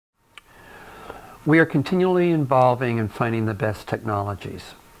We are continually evolving and finding the best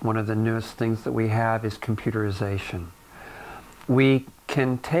technologies. One of the newest things that we have is computerization. We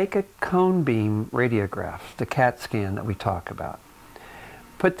can take a cone beam radiograph, the CAT scan that we talk about,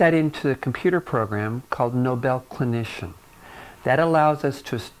 put that into a computer program called Nobel Clinician. That allows us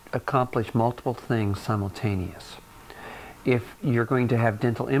to accomplish multiple things simultaneous. If you're going to have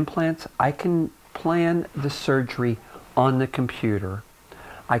dental implants, I can plan the surgery on the computer.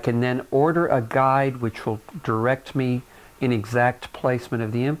 I can then order a guide which will direct me in exact placement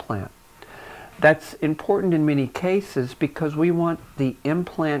of the implant. That's important in many cases because we want the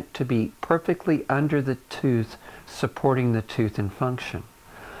implant to be perfectly under the tooth, supporting the tooth in function.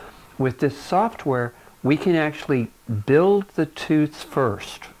 With this software, we can actually build the tooth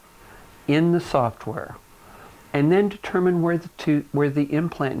first in the software and then determine where the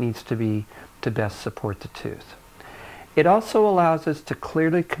implant needs to be to best support the tooth. It also allows us to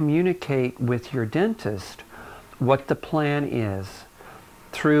clearly communicate with your dentist what the plan is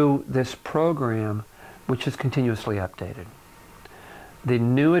through this program, which is continuously updated. The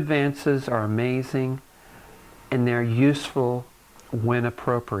new advances are amazing and they're useful when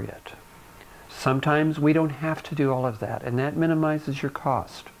appropriate. Sometimes we don't have to do all of that, and that minimizes your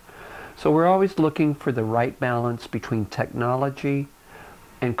cost. So we're always looking for the right balance between technology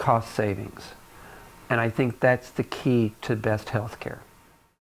and cost savings. And I think that's the key to best healthcare.